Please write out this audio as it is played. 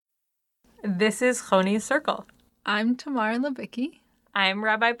This is Choni's Circle. I'm Tamara Levicki. I'm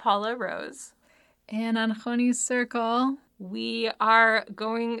Rabbi Paula Rose. And on Choni's Circle, we are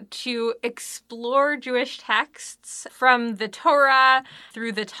going to explore Jewish texts from the Torah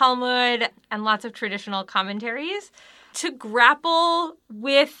through the Talmud and lots of traditional commentaries to grapple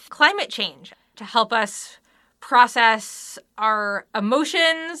with climate change, to help us process our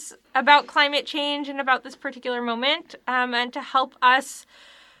emotions about climate change and about this particular moment, and to help us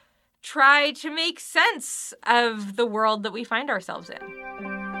try to make sense of the world that we find ourselves in.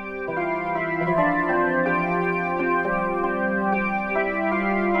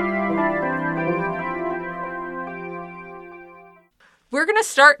 We're going to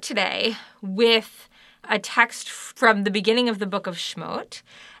start today with a text from the beginning of the book of Shemot,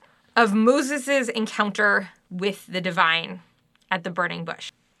 of Moses' encounter with the divine at the burning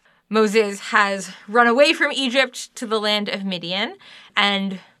bush. Moses has run away from Egypt to the land of Midian,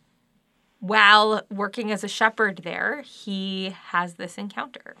 and while working as a shepherd there, he has this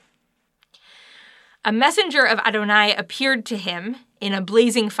encounter. A messenger of Adonai appeared to him in a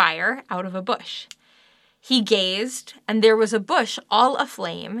blazing fire out of a bush. He gazed, and there was a bush all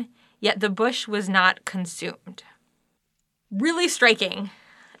aflame, yet the bush was not consumed. Really striking,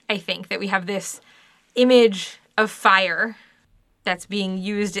 I think, that we have this image of fire that's being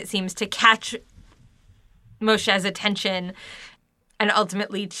used, it seems, to catch Moshe's attention and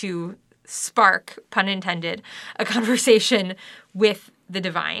ultimately to spark, pun intended, a conversation with the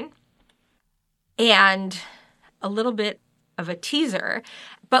divine. And a little bit of a teaser.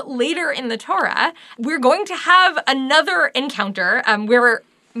 But later in the Torah, we're going to have another encounter where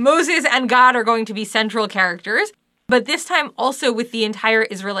Moses and God are going to be central characters, but this time also with the entire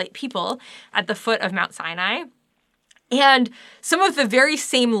Israelite people at the foot of Mount Sinai. And some of the very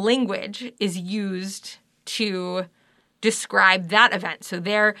same language is used to describe that event. So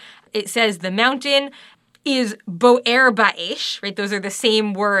there it says the mountain is Bo'er Ba'esh, right? Those are the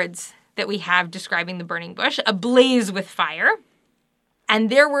same words that we have describing the burning bush, ablaze with fire. And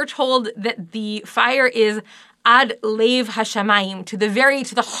there we're told that the fire is ad lev hashamayim, to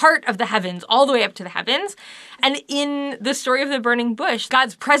the heart of the heavens, all the way up to the heavens. And in the story of the burning bush,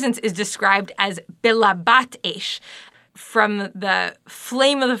 God's presence is described as belabat esh, from the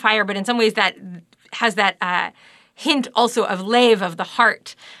flame of the fire, but in some ways that has that hint also of lev, of the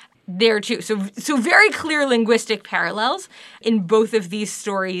heart, there too. So very clear linguistic parallels in both of these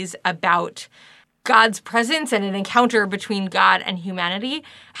stories about God's presence and an encounter between God and humanity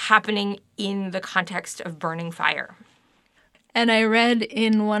happening in the context of burning fire. And I read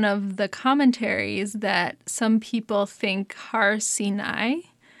in one of the commentaries that some people think Har Sinai,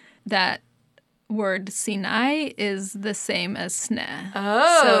 that word Sinai, is the same as Sneh.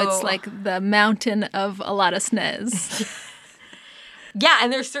 Oh. So it's like the mountain of a lot of snehs. Yeah,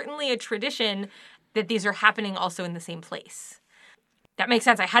 and there's certainly a tradition that these are happening also in the same place. That makes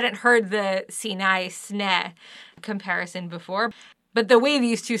sense. I hadn't heard the Sinai-Sneh comparison before. But the way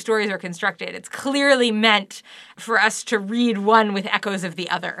these two stories are constructed, it's clearly meant for us to read one with echoes of the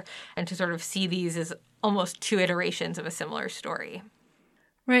other and to sort of see these as almost two iterations of a similar story.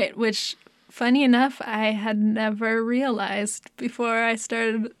 Right, which, funny enough, I had never realized before I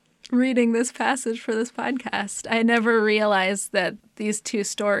started reading this passage for this podcast. I never realized that these two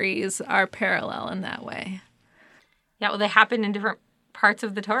stories are parallel in that way. Yeah, well, they happen in different parts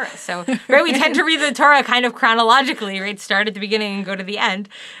of the Torah. So, right, we tend to read the Torah kind of chronologically, right? Start at the beginning and go to the end.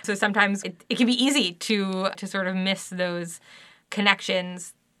 So sometimes it can be easy to sort of miss those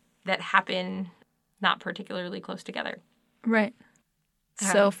connections that happen not particularly close together. Right.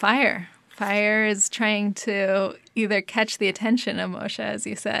 So fire. Fire is trying to either catch the attention of Moshe, as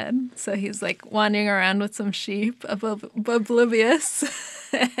you said. So he's like wandering around with some sheep, oblivious.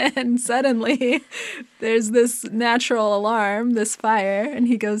 And suddenly there's this natural alarm, this fire, and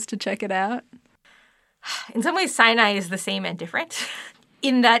he goes to check it out. In some ways, Sinai is the same and different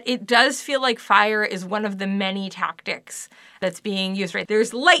in that it does feel like fire is one of the many tactics that's being used, right?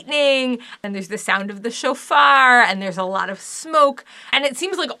 There's lightning, and there's the sound of the shofar, and there's a lot of smoke. And it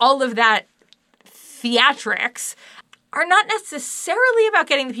seems like all of that theatrics are not necessarily about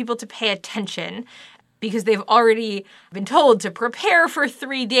getting the people to pay attention, because they've already been told to prepare for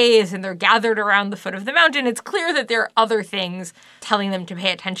 3 days and they're gathered around the foot of the mountain. It's clear that there are other things telling them to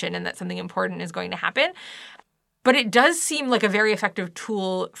pay attention and that something important is going to happen. But it does seem like a very effective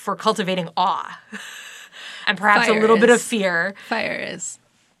tool for cultivating awe and perhaps a little bit of fear. Fire is.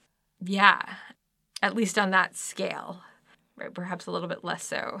 Yeah, at least on that scale. Right, perhaps a little bit less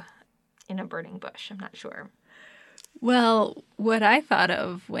so in a burning bush. I'm not sure. Well, what I thought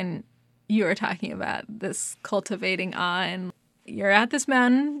of when you were talking about this cultivating awe and you're at this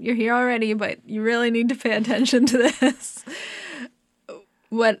mountain, you're here already, but you really need to pay attention to this.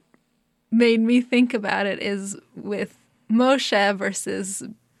 What made me think about it is with Moshe versus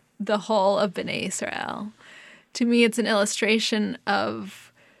the whole of Bnei Israel. To me, it's an illustration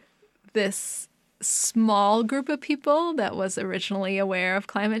of this small group of people that was originally aware of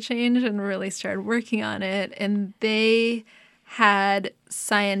climate change and really started working on it. And they had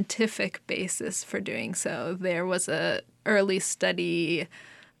scientific basis for doing so. There was a early study,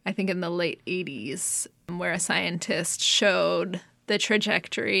 I think in the late 80s, where a scientist showed the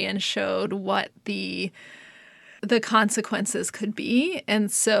trajectory and showed what the consequences could be.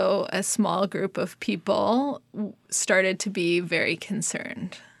 And so a small group of people started to be very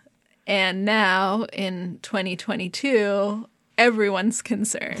concerned. And now in 2022, everyone's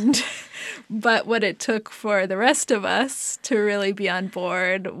concerned. But what it took for the rest of us to really be on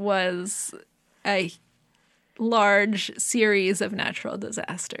board was a large series of natural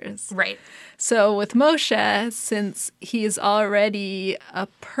disasters. Right. So with Moshe, since he's already a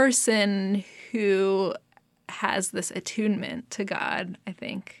person who has this attunement to God, I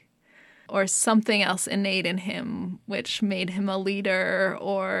think, or something else innate in him which made him a leader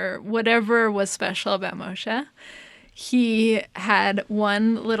or whatever was special about Moshe, he had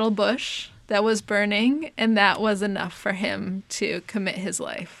one little bush that was burning, and that was enough for him to commit his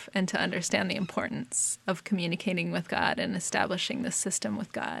life and to understand the importance of communicating with God and establishing this system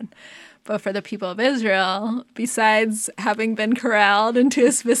with God. But for the people of Israel, besides having been corralled into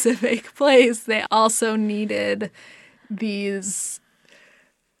a specific place, they also needed these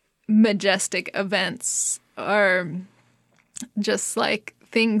majestic events, or just like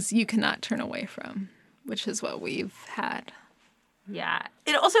things you cannot turn away from, which is what we've had. Yeah.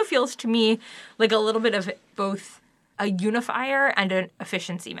 It also feels to me like a little bit of both a unifier and an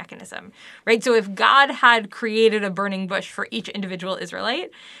efficiency mechanism, right? So if God had created a burning bush for each individual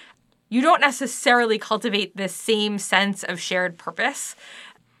Israelite, you don't necessarily cultivate this same sense of shared purpose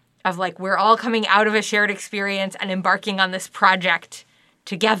of like, we're all coming out of a shared experience and embarking on this project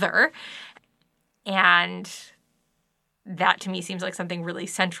together. And that to me seems like something really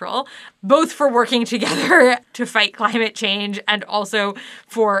central, both for working together to fight climate change and also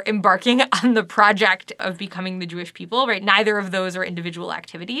for embarking on the project of becoming the Jewish people, right? Neither of those are individual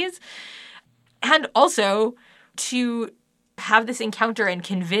activities. And also to have this encounter and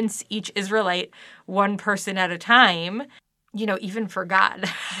convince each Israelite one person at a time, you know, even for God,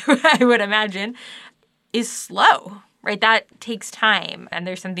 I would imagine, is slow. Right? That takes time. And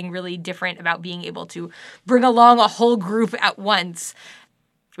there's something really different about being able to bring along a whole group at once,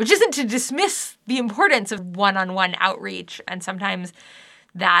 which isn't to dismiss the importance of one-on-one outreach. And sometimes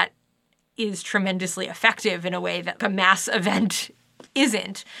that is tremendously effective in a way that a mass event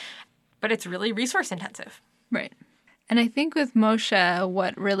isn't. But it's really resource intensive. Right. And I think with Moshe,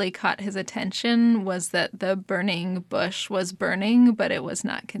 what really caught his attention was that the burning bush was burning, but it was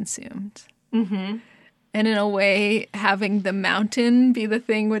not consumed. Mm-hmm. And in a way, having the mountain be the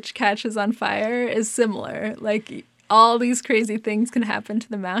thing which catches on fire is similar. Like, all these crazy things can happen to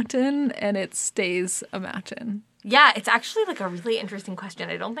the mountain, and it stays a mountain. Yeah, it's actually like a really interesting question.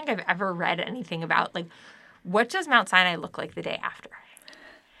 I don't think I've ever read anything about, like, what does Mount Sinai look like the day after?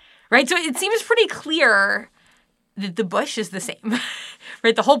 Right? So it seems pretty clear that the bush is the same.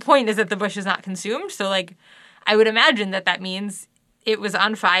 Right? The whole point is that the bush is not consumed. So, like, I would imagine that that means it was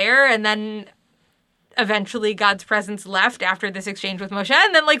on fire, and then eventually God's presence left after this exchange with Moshe,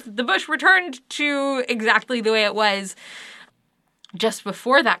 and then like the bush returned to exactly the way it was just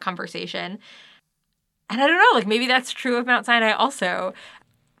before that conversation. And I don't know, like maybe that's true of Mount Sinai also,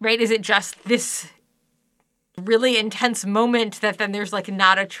 right? Is it just this really intense moment that then there's like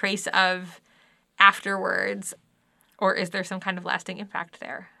not a trace of afterwards? Or is there some kind of lasting impact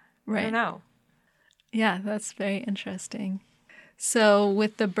there? Right. I don't know. Yeah, that's very interesting. So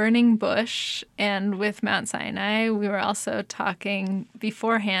with the burning bush and with Mount Sinai, we were also talking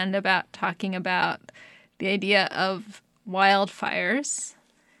beforehand about the idea of wildfires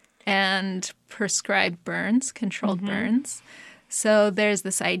and prescribed burns, controlled burns. So there's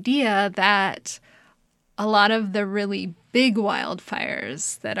this idea that a lot of the really big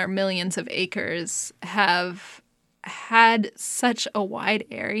wildfires that are millions of acres have had such a wide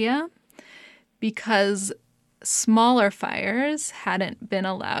area because smaller fires hadn't been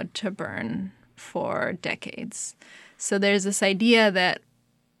allowed to burn for decades. So there's this idea that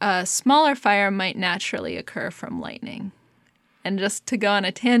a smaller fire might naturally occur from lightning. And just to go on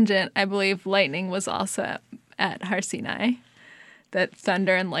a tangent, I believe lightning was also at Har Sinai, that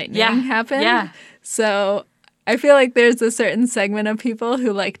thunder and lightning happened. Yeah. So I feel like there's a certain segment of people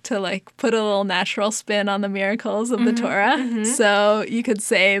who like to like put a little natural spin on the miracles of the Torah. Mm-hmm. So you could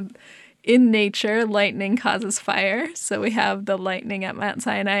say in nature, lightning causes fire. So we have the lightning at Mount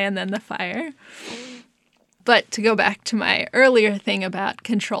Sinai and then the fire. But to go back to my earlier thing about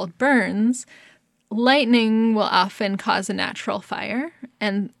controlled burns, lightning will often cause a natural fire.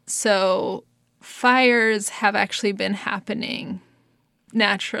 And so fires have actually been happening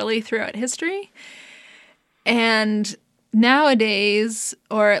naturally throughout history. And nowadays,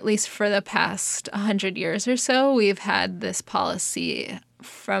 or at least for the past 100 years or so, we've had this policy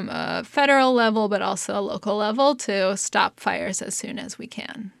from a federal level, but also a local level, to stop fires as soon as we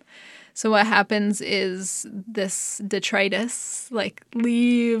can. So what happens is this detritus, like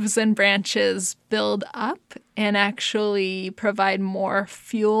leaves and branches, build up and actually provide more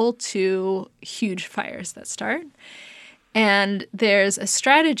fuel to huge fires that start. And there's a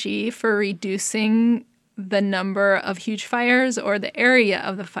strategy for reducing the number of huge fires or the area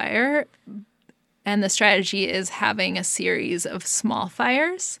of the fire. And the strategy is having a series of small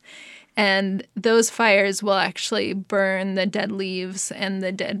fires. And those fires will actually burn the dead leaves and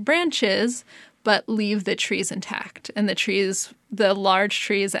the dead branches, but leave the trees intact. And the large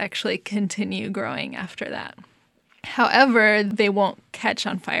trees actually continue growing after that. However, they won't catch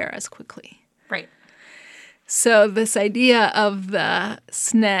on fire as quickly. Right. So this idea of the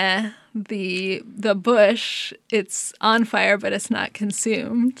sneh, the bush, it's on fire, but it's not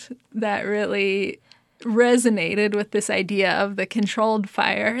consumed, that really resonated with this idea of the controlled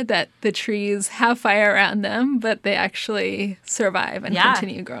fire, that the trees have fire around them, but they actually survive and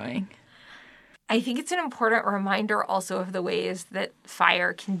continue growing. I think it's an important reminder also of the ways that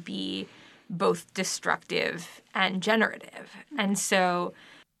fire can be both destructive and generative. And so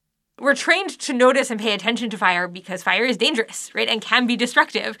we're trained to notice and pay attention to fire because fire is dangerous, right, and can be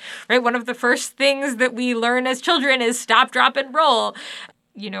destructive, right? One of the first things that we learn as children is stop, drop, and roll.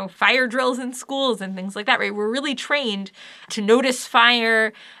 Fire drills in schools and things like that, right? We're really trained to notice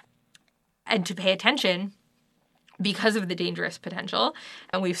fire and to pay attention because of the dangerous potential.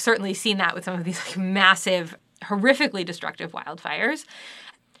 And we've certainly seen that with some of these massive, horrifically destructive wildfires.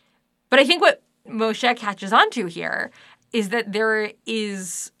 But I think what Moshe catches onto here is that there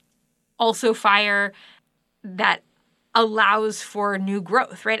is also fire that allows for new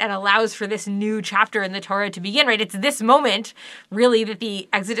growth, right? And allows for this new chapter in the Torah to begin, right? It's this moment, really, that the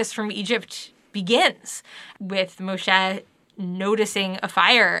Exodus from Egypt begins, with Moshe noticing a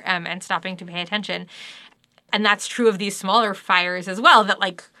fire and stopping to pay attention. And that's true of these smaller fires as well, that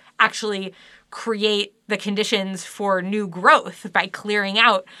actually create the conditions for new growth by clearing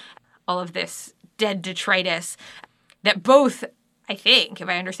out all of this dead detritus that both, I think, if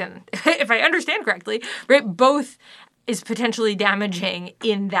I understand correctly, right, both is potentially damaging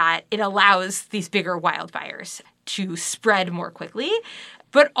in that it allows these bigger wildfires to spread more quickly,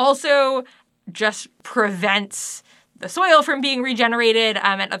 but also just prevents the soil from being regenerated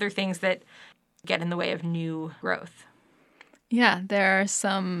and other things that get in the way of new growth. Yeah, there are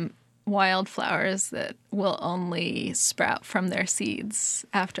some wildflowers that will only sprout from their seeds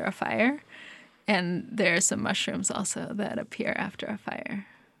after a fire. And there are some mushrooms also that appear after a fire.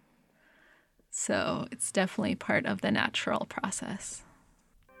 So it's definitely part of the natural process.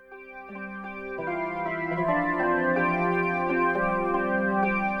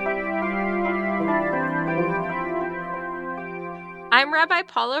 I'm Rabbi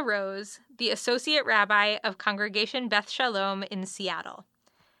Paula Rose, the Associate Rabbi of Congregation Beth Shalom in Seattle.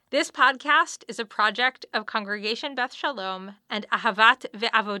 This podcast is a project of Congregation Beth Shalom and Ahavat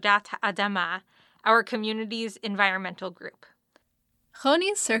Ve'avodat Adama, our community's environmental group.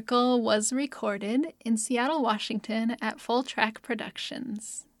 Choni's Circle was recorded in Seattle, Washington at Full Track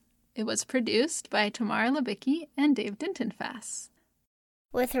Productions. It was produced by Tamar Libicki and Dave Dintenfass.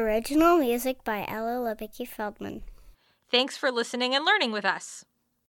 With original music by Ella Libicki-Feldman. Thanks for listening and learning with us.